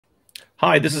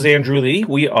Hi, this is Andrew Lih.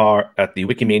 We are at the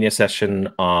Wikimania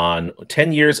session on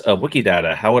 10 years of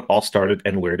Wikidata, how it all started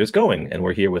and where it is going. And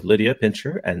we're here with Lydia,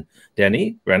 Pintscher, and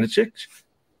Denny, Vrandečić.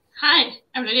 Hi,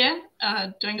 I'm Lydia,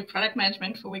 doing the product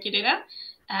management for Wikidata,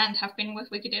 and have been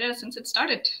with Wikidata since it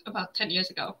started about 10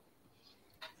 years ago.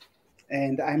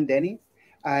 And I'm Denny.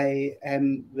 I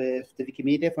am with the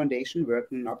Wikimedia Foundation,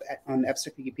 working on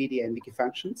abstract Wikipedia and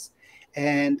Wikifunctions.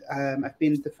 And I've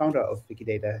been the founder of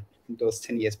Wikidata those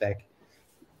 10 years back.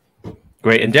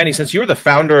 Great. And Denny, since you're the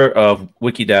founder of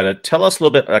Wikidata, tell us a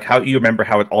little bit like how you remember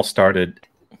how it all started.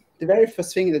 The very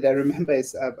first thing that I remember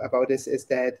about this is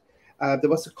that there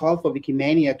was a call for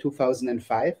Wikimania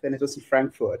 2005, and it was in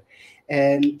Frankfurt.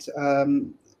 And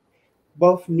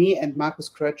both me and Markus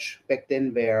Krötsch back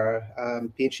then were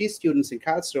PhD students in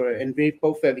Karlsruhe, and we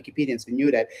both were Wikipedians. We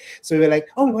knew that. So we were like,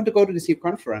 oh, we want to go to this new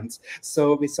conference.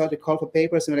 So we saw the call for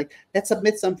papers, and we were like, let's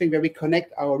submit something where we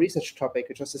connect our research topic,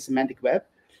 which was the semantic web,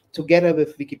 together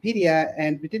with Wikipedia.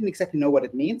 And we didn't exactly know what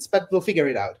it means, but we'll figure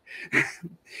it out.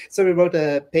 So we wrote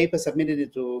a paper, submitted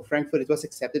it to Frankfurt. It was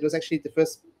accepted. It was actually the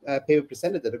first paper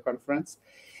presented at the conference.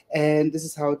 And this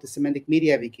is how the semantic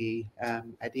media wiki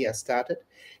idea started.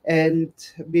 And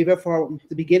we were, from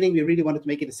the beginning, we really wanted to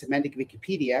make it a semantic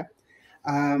Wikipedia.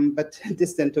 But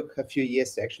this then took a few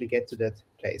years to actually get to that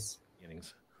place.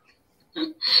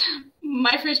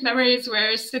 My first memories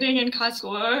were sitting in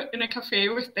Karlsruhe in a cafe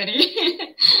with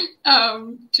Denny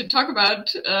to talk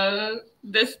about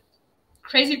this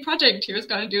crazy project he was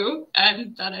going to do,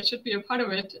 and that I should be a part of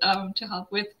it to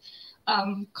help with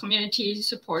community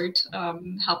support,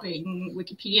 helping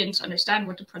Wikipedians understand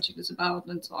what the project is about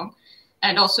and so on,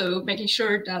 and also making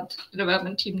sure that the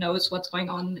development team knows what's going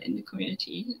on in the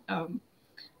community.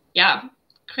 Yeah,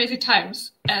 crazy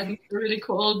times, and a really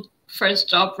cool first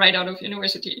job right out of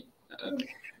university.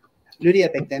 Lydia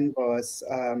back then was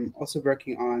also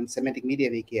working on semantic media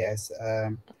wiki as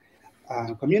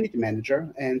community manager,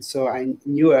 and so I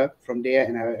knew her from there,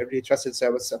 and I really trusted. So I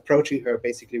was approaching her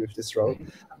basically with this role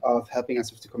of helping us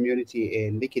with the community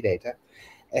in Wikidata,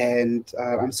 and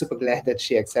I'm super glad that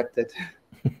she accepted.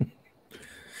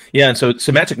 Yeah, and so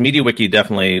semantic media wiki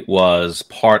definitely was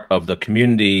part of the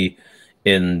community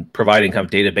in providing kind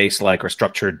of database-like or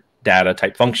structured data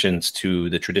type functions to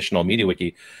the traditional media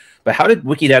wiki. But how did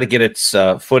Wikidata get its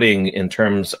footing in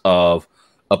terms of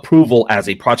approval as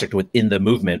a project within the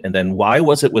movement? And then why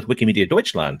was it with Wikimedia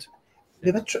Deutschland?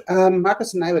 We were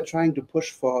Markus and I were trying to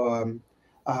push for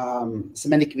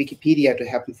semantic Wikipedia to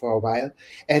happen for a while,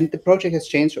 and the project has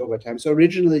changed over time. So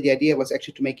originally the idea was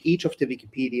actually to make each of the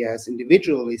Wikipedias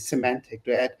individually semantic,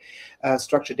 to add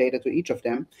structured data to each of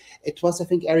them. It was, I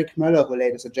think, Eric Möller who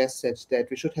later suggested that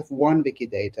we should have one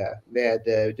Wikidata where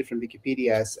the different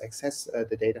Wikipedias access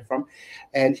the data from.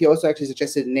 And he also actually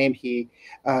suggested a name. He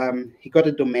got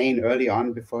a domain early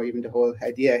on before even the whole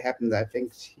idea happened. I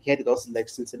think he had it also like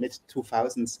since the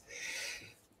mid-2000s.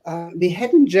 We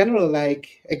had in general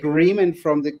like agreement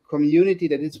from the community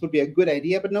that this would be a good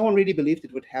idea, but no one really believed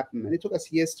it would happen. And it took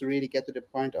us years to really get to the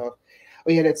point of,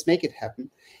 oh yeah, let's make it happen.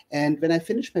 And when I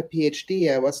finished my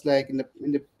PhD, I was like in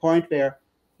the point where,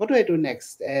 what do I do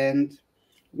next? And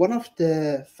one of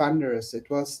the funders, it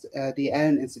was the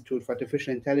Allen Institute for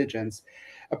Artificial Intelligence,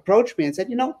 approached me and said,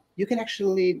 you know, you can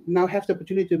actually now have the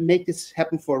opportunity to make this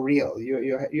happen for real.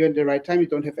 You're in the right time. You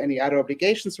don't have any other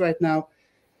obligations right now.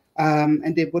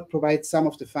 And they would provide some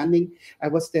of the funding. I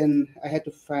had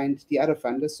to find the other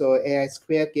funders. So AI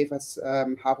Squared gave us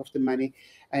half of the money,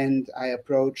 and I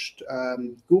approached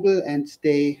Google, and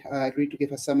they agreed to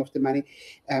give us some of the money,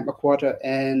 a quarter.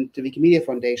 And the Wikimedia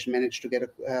Foundation managed to get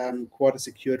a quarter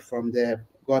secured from the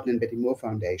Gordon and Betty Moore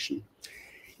Foundation.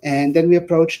 And then we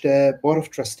approached the Board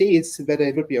of Trustees whether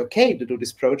it would be okay to do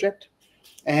this project.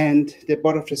 And the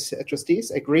Board of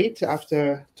Trustees agreed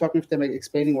after talking with them,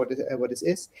 explaining what this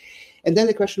is. And then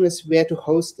the question was where to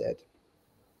host it.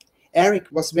 Eric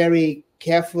was very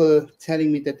careful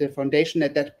telling me that the foundation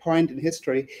at that point in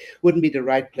history wouldn't be the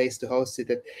right place to host it,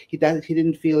 that he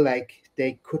didn't feel like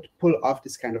they could pull off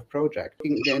this kind of project.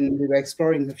 Then we were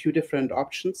exploring a few different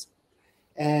options.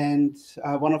 And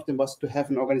one of them was to have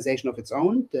an organization of its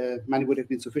own. The money would have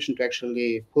been sufficient to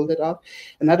actually pull that off.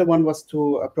 Another one was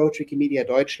to approach Wikimedia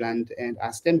Deutschland and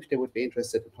ask them if they would be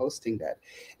interested in hosting that.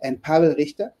 And Pavel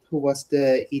Richter, who was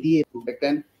the ED back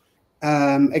then,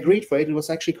 agreed for it and was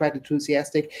actually quite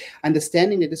enthusiastic,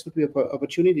 understanding that this would be an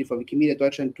opportunity for Wikimedia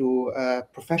Deutschland to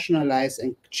professionalize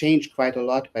and change quite a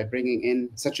lot by bringing in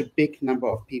such a big number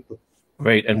of people.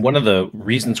 Right. And one of the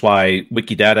reasons why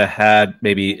Wikidata had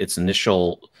maybe its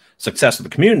initial success of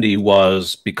the community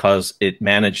was because it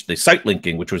managed the site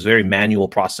linking, which was a very manual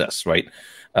process, right?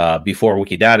 before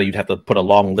Wikidata, you'd have to put a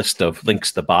long list of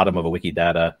links at the bottom of a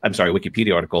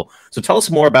Wikipedia article. So tell us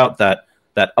more about that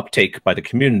uptake by the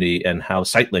community and how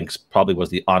site links probably was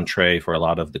the entree for a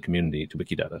lot of the community to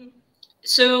Wikidata.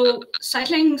 So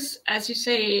site links, as you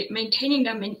say, maintaining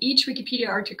them in each Wikipedia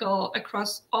article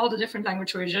across all the different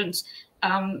language versions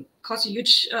caused a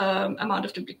huge amount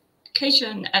of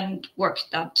duplication and work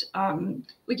that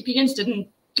Wikipedians didn't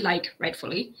like,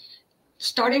 rightfully.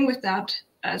 Starting with that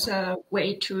as a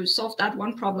way to solve that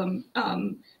one problem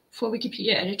for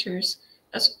Wikipedia editors,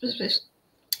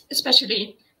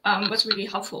 especially, was really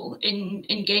helpful in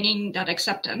gaining that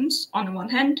acceptance on the one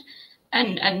hand,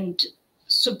 and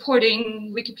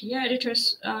supporting Wikipedia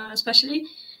editors especially,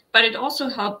 but it also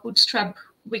helped bootstrap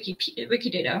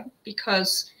Wikidata,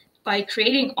 because by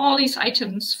creating all these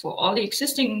items for all the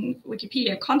existing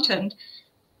Wikipedia content,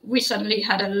 we suddenly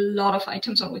had a lot of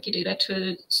items on Wikidata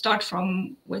to start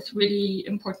from with really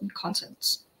important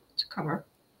concepts to cover.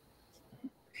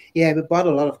 Yeah, we bought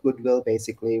a lot of goodwill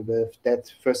basically with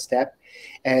that first step,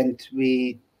 and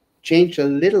we changed a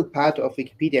little part of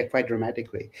Wikipedia quite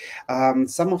dramatically.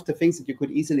 Some of the things that you could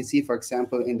easily see, for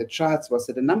example, in the charts, was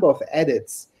that the number of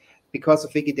edits because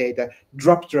of Wikidata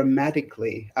dropped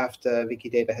dramatically after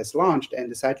Wikidata has launched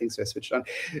and the site links were switched on,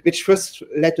 which first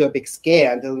led to a big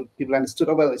scare until people understood,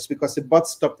 oh, well, it's because the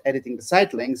bots stopped editing the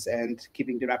site links and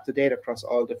keeping them up to date across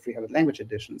all the 300 language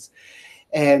editions.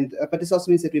 And but this also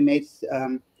means that we made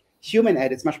human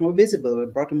edits much more visible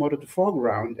and brought them more to the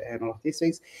foreground and all of these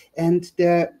things. And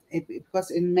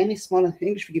because in many smaller,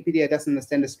 English Wikipedia doesn't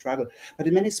understand the struggle, but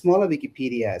in many smaller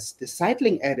Wikipedias, the site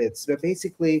link edits were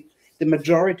basically the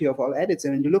majority of all edits.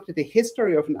 And when you looked at the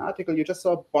history of an article, you just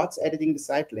saw bots editing the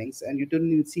site links and you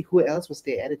didn't even see who else was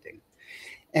there editing.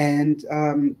 And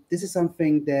this is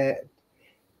something that,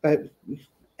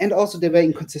 and also they were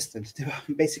inconsistent. They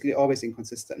were basically always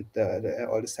inconsistent,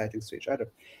 all the site links to each other.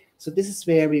 So this is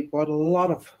where we brought a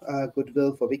lot of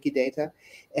goodwill for Wikidata,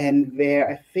 and where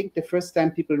I think the first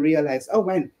time people realized, oh,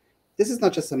 man, this is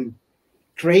not just some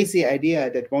crazy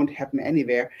idea that won't happen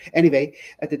anywhere anyway,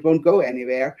 that won't go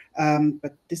anywhere,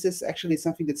 but this is actually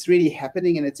something that's really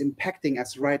happening and it's impacting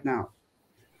us right now.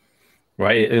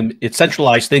 Right, it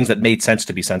centralized things that made sense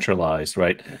to be centralized,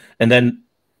 right? And then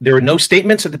there were no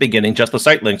statements at the beginning, just the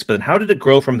site links, but then how did it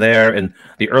grow from there? And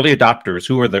the early adopters,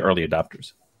 who were the early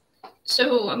adopters?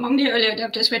 So among the early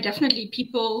adopters were definitely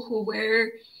people who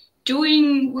were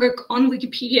doing work on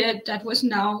Wikipedia that was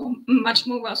now much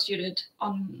more well-suited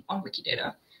on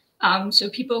Wikidata. So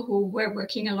people who were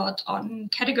working a lot on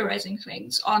categorizing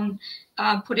things, on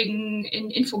putting in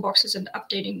info boxes and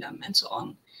updating them and so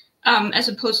on, as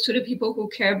opposed to the people who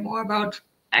care more about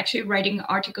actually writing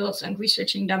articles and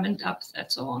researching them in depth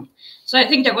and so on. So I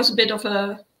think there was a bit of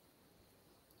a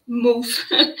move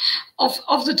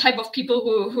of the type of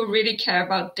people who really care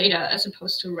about data as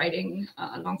opposed to writing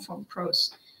long-form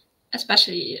prose,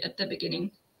 especially at the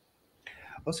beginning.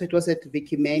 Also, it was at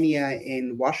Wikimania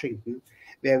in Washington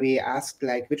where we asked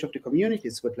like which of the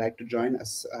communities would like to join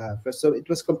us first. So it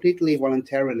was completely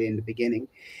voluntarily in the beginning,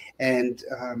 and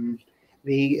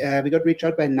we got reached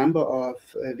out by a number of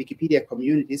Wikipedia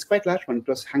communities, quite large one. It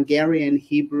was Hungarian,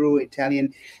 Hebrew,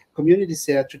 Italian communities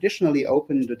that are traditionally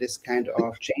open to this kind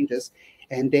of changes.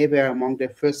 And they were among the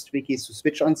first wikis to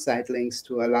switch on site links,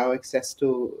 to allow access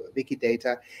to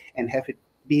Wikidata and have it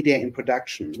be there in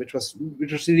production, which was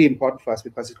really important for us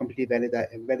because it completely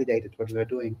validated what we were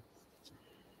doing.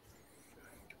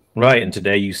 Right, and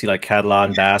today you see like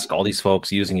Catalan, Basque, all these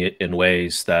folks using it in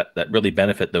ways that really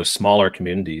benefit those smaller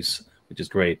communities, which is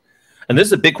great. And this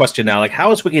is a big question now, like how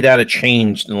has Wikidata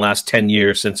changed in the last 10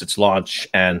 years since its launch,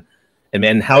 and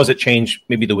then how has it changed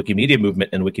maybe the Wikimedia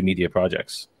movement and Wikimedia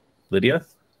projects? Lydia?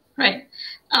 Right.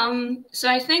 So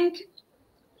I think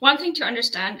one thing to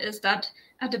understand is that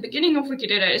at the beginning of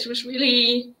Wikidata, it was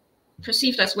really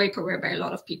perceived as vaporware by a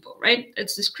lot of people, right?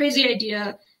 It's this crazy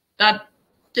idea that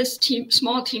this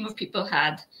small team of people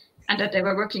had and that they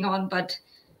were working on, but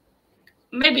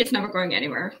maybe it's never going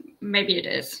anywhere. Maybe it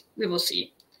is. We will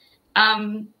see.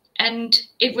 And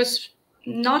it was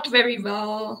not very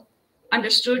well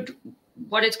understood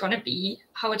what it's going to be,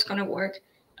 how it's going to work,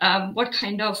 what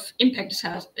kind of impact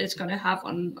it's going to have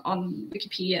on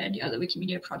Wikipedia and the other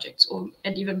Wikimedia projects,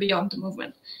 and even beyond the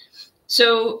movement.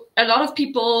 So a lot of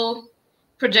people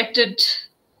projected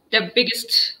their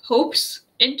biggest hopes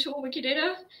into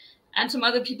Wikidata, and some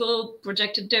other people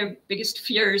projected their biggest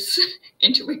fears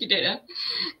into Wikidata.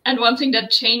 And one thing that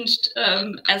changed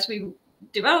as we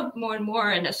developed more and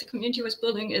more and as the community was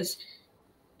building is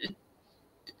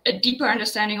a deeper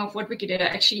understanding of what Wikidata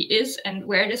actually is and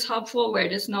where it is helpful, where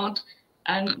it is not,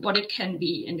 and what it can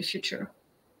be in the future.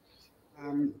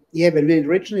 Yeah, when we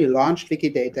originally launched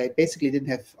Wikidata, it basically didn't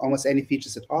have almost any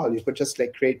features at all. You could just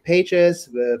like create pages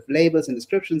with labels and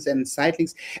descriptions and site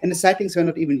links, and the site links were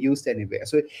not even used anywhere.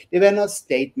 So there were no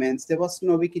statements, there was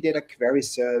no Wikidata query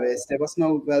service, there was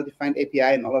no well-defined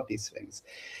API and all of these things.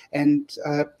 And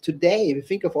today, if you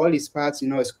think of all these parts,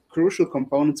 as crucial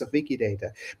components of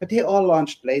Wikidata, but they all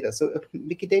launched later. So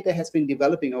Wikidata has been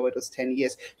developing over those 10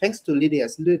 years, thanks to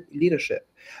Lydia's leadership,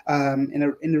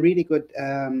 in a really good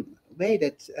way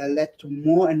that led to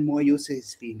more and more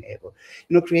users being able,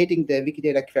 creating the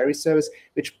Wikidata query service,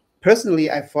 which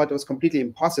personally I thought was completely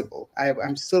impossible.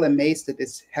 I'm still amazed that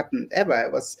this happened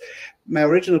ever. My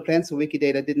original plans for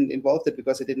Wikidata didn't involve it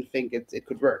because I didn't think it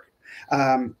could work.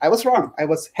 I was wrong. I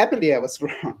was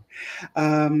wrong.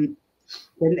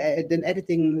 Then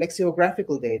editing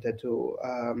lexicographical data to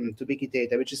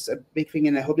Wikidata, which is a big thing,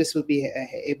 and I hope this will be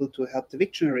able to help the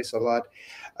dictionaries a lot.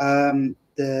 And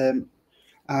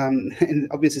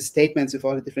obviously statements with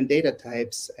all the different data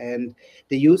types and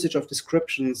the usage of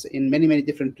descriptions in many, many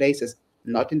different places,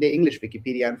 not in the English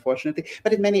Wikipedia, unfortunately,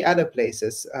 but in many other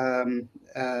places.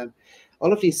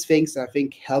 All of these things, I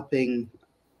think, helping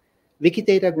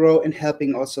Wikidata grow and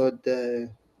helping also the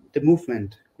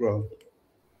movement grow.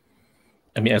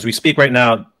 I mean, as we speak right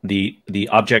now, the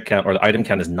object count or the item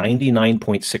count is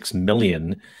 99.6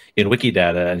 million in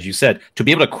Wikidata. As you said, to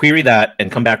be able to query that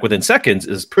and come back within seconds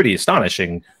is pretty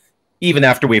astonishing, even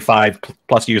after we have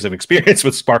 5+ years of experience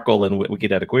with Sparkle and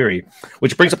Wikidata Query,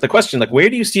 which brings up the question, like, where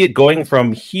do you see it going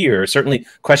from here? Certainly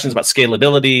questions about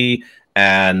scalability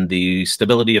and the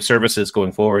stability of services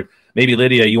going forward. Maybe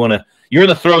Lydia, you're in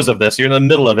the throes of this, you're in the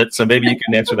middle of it, so maybe you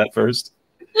can answer that first.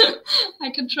 I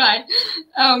can try.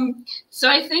 So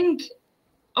I think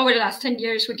over the last 10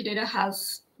 years, Wikidata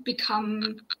has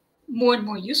become more and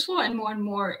more useful and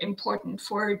more important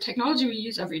for technology we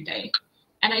use every day.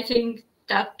 And I think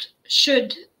that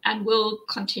should and will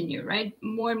continue, right?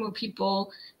 More and more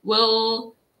people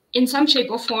will, in some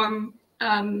shape or form,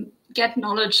 get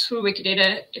knowledge through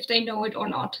Wikidata, if they know it or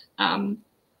not.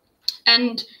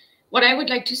 And what I would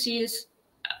like to see is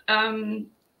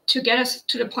to get us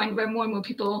to the point where more and more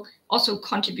people also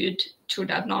contribute to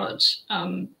that knowledge.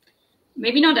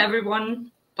 Maybe not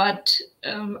everyone, but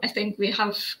I think we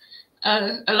have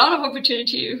a lot of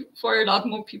opportunity for a lot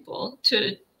more people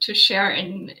to share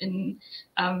in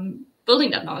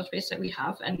building that knowledge base that we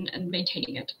have and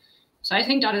maintaining it. So I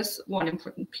think that is one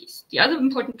important piece. The other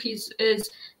important piece is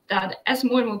that as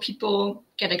more and more people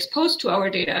get exposed to our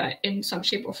data in some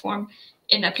shape or form,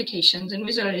 in applications, in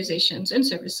visualizations, in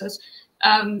services,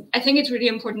 I think it's really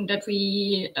important that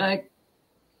we are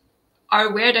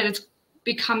aware that it's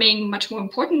becoming much more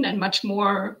important and much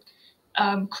more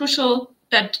crucial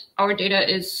that our data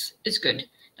is good,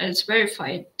 that it's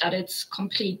verified, that it's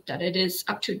complete, that it is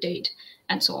up to date,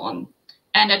 and so on.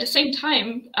 And at the same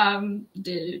time,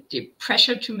 the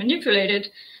pressure to manipulate it,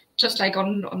 just like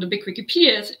on the big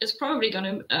Wikipedia, is probably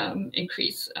going to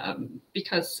increase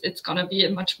because it's going to be a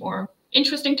much more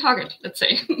interesting target, let's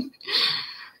say.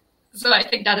 So I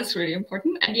think that is really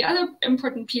important. And the other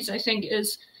important piece, I think,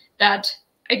 is that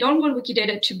I don't want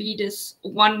Wikidata to be this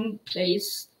one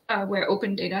place where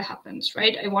open data happens,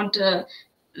 right? I want a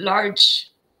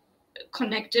large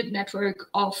connected network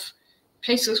of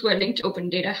places where linked open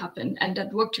data happen and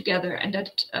that work together and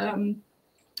that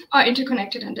are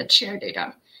interconnected and that share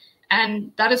data.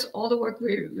 And that is all the work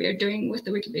we're doing with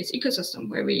the Wikibase ecosystem,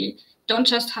 where we don't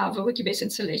just have a Wikibase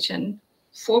installation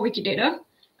for Wikidata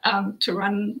to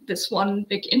run this one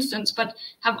big instance, but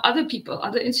have other people,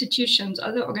 other institutions,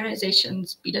 other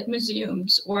organizations, be that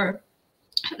museums or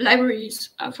libraries,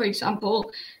 for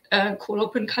example, cool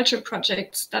open culture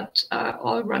projects that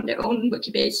all run their own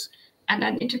Wikibase and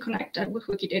then interconnect that with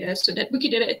Wikidata, so that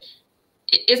Wikidata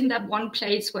isn't that one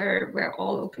place where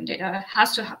all open data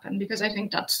has to happen, because I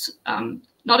think that's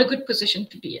not a good position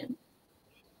to be in.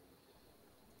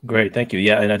 Great, thank you.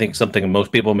 Yeah, and I think something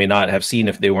most people may not have seen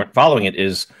if they weren't following it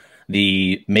is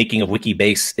the making of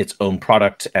Wikibase its own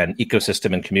product and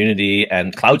ecosystem and community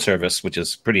and cloud service, which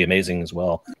is pretty amazing as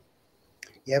well.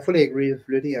 Yeah, I fully agree with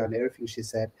Lydia on everything she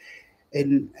said.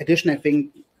 In addition, I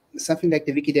think something like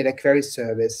the Wikidata query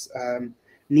service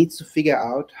needs to figure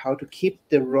out how to keep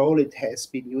the role it has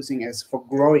been using as for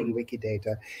growing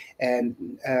Wikidata. And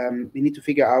we need to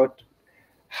figure out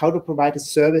how to provide the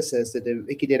services that the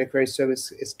Wikidata query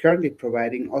service is currently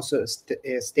providing also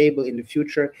stable in the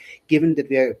future, given that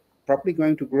we are probably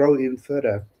going to grow even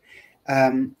further.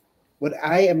 What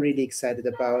I am really excited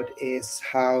about is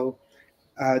how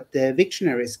the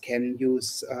dictionaries can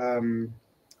use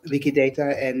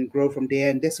Wikidata and grow from there.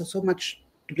 And there's so much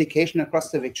duplication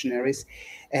across the dictionaries.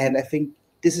 And I think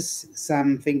this is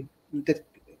something that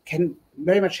can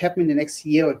very much happen in the next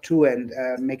year or two and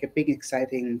make a big,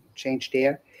 exciting change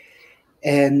there.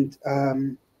 And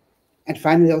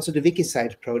finally, also the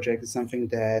WikiSite project is something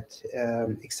that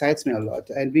excites me a lot.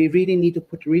 And we really need to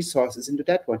put resources into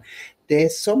that one.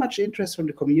 There's so much interest from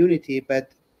the community,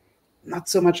 but not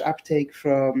so much uptake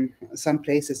from some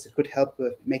places that could help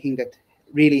with making that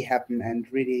really happen and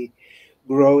really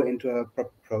grow into a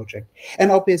proper project.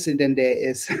 And obviously then there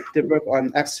is the work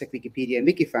on abstract Wikipedia and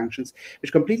wiki functions,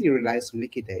 which completely relies on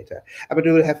Wikidata. But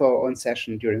we will have our own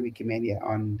session during Wikimania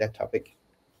on that topic.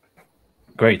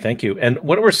 Great, thank you. And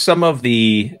what were some of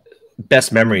the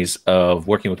best memories of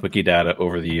working with Wikidata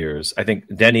over the years? I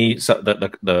think, Denny,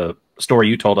 the story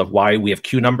you told of why we have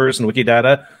Q numbers in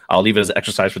Wikidata, I'll leave it as an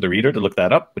exercise for the reader to look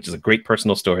that up, which is a great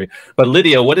personal story. But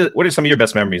Lydia, what are some of your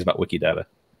best memories about Wikidata?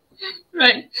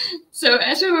 Right. So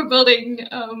as we were building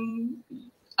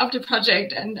up the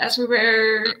project and as we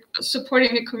were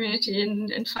supporting the community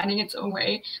and finding its own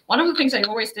way, one of the things I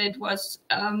always did was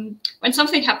when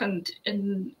something happened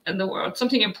in the world,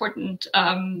 something important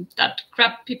that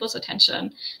grabbed people's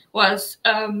attention, was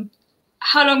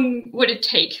how long would it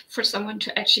take for someone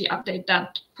to actually update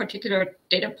that particular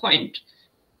data point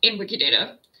in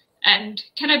Wikidata? And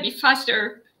can I be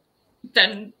faster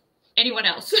than anyone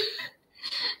else?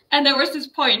 And there was this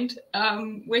point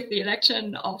with the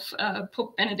election of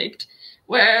Pope Benedict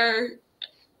where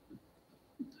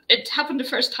it happened the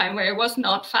first time where it was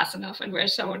not fast enough and where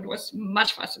someone was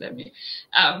much faster than me.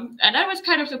 And that was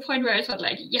kind of the point where I thought,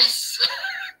 like, yes,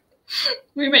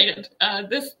 we made it.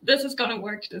 This is going to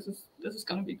work. This is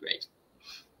going to be great.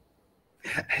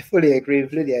 I fully agree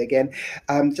with Lydia again.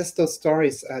 Just those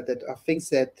stories that are things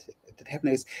that happen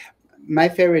is, my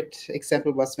favorite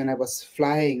example was when I was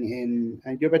flying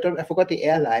in Europe. I forgot the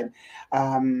airline,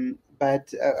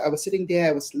 but I was sitting there.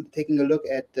 I was taking a look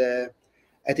at the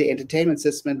entertainment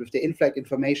system with the in-flight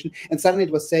information, and suddenly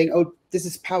it was saying, "Oh, this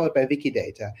is powered by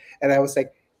Wikidata," and I was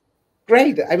like,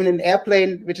 "Great! I'm in an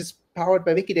airplane which is powered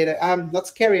by Wikidata." Not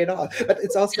scary at all, but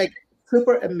it's also like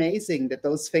super amazing that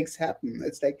those things happen.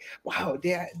 It's like, wow,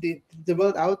 the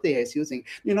world out there is using,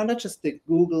 not just the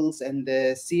Googles and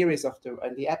the Siris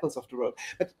and the Apples of the world,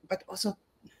 but also,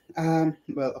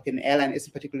 well, okay, an airline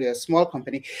isn't particularly a small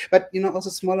company, but also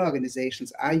smaller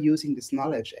organizations are using this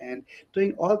knowledge and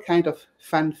doing all kind of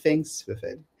fun things with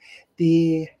it.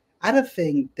 The other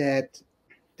thing that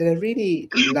I really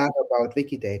love about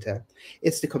Wikidata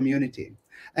is the community.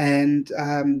 And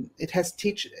it has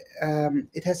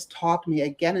taught me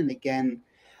again and again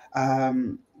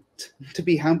to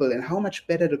be humble and how much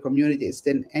better the community is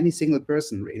than any single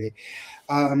person, really.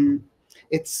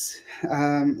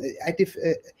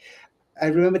 I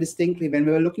remember distinctly when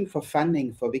we were looking for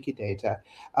funding for Wikidata,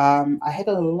 I had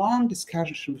a long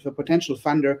discussion with a potential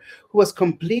funder who was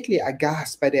completely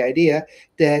aghast by the idea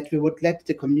that we would let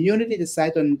the community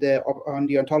decide on the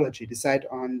ontology, decide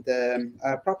on the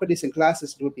properties and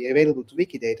classes that would be available to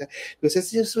Wikidata,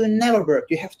 because this will never work.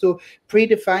 You have to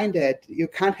predefine that. You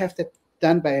can't have that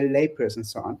done by a layperson and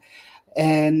so on.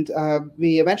 And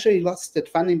we eventually lost that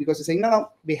funding because we're saying,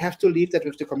 no, we have to leave that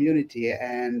with the community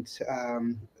and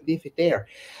leave it there,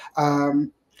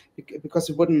 because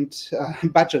we wouldn't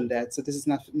budge on that. So this is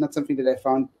not something that I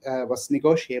found was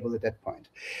negotiable at that point.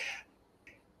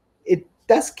 It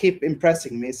does keep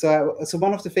impressing me. So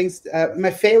one of the things,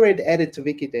 my favorite edit to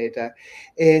Wikidata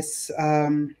is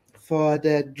for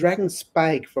the dragon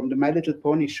Spike from the My Little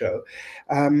Pony show.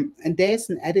 And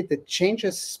there's an edit that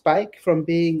changes Spike from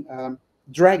being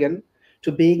dragon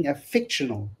to being a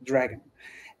fictional dragon.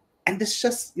 And this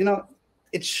just,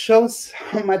 it shows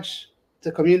how much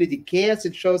the community cares.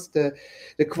 It shows the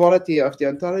quality of the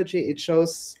ontology. It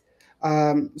shows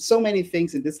so many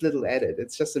things in this little edit.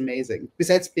 It's just amazing.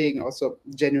 Besides being also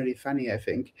genuinely funny, I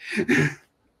think.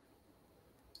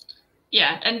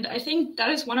 Yeah, and I think that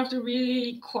is one of the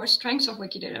really core strengths of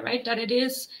Wikidata, right? That it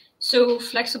is so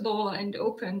flexible and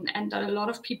open, and that a lot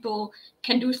of people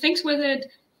can do things with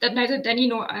it that neither Denny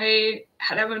nor I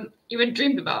had ever even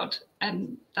dreamed about.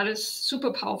 And that is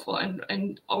super powerful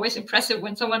and always impressive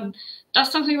when someone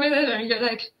does something with it and you're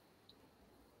like,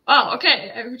 wow,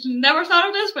 okay, I've never thought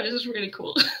of this, but this is really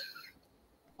cool.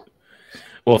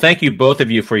 Well, thank you, both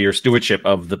of you, for your stewardship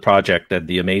of the project and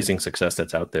the amazing success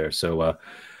that's out there. So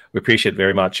we appreciate it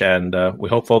very much. And we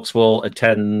hope folks will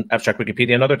attend Abstract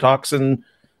Wikipedia and other talks and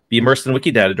be immersed in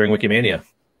Wikidata during Wikimania.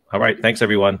 All right. Thanks,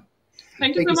 everyone.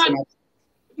 Thank you so much.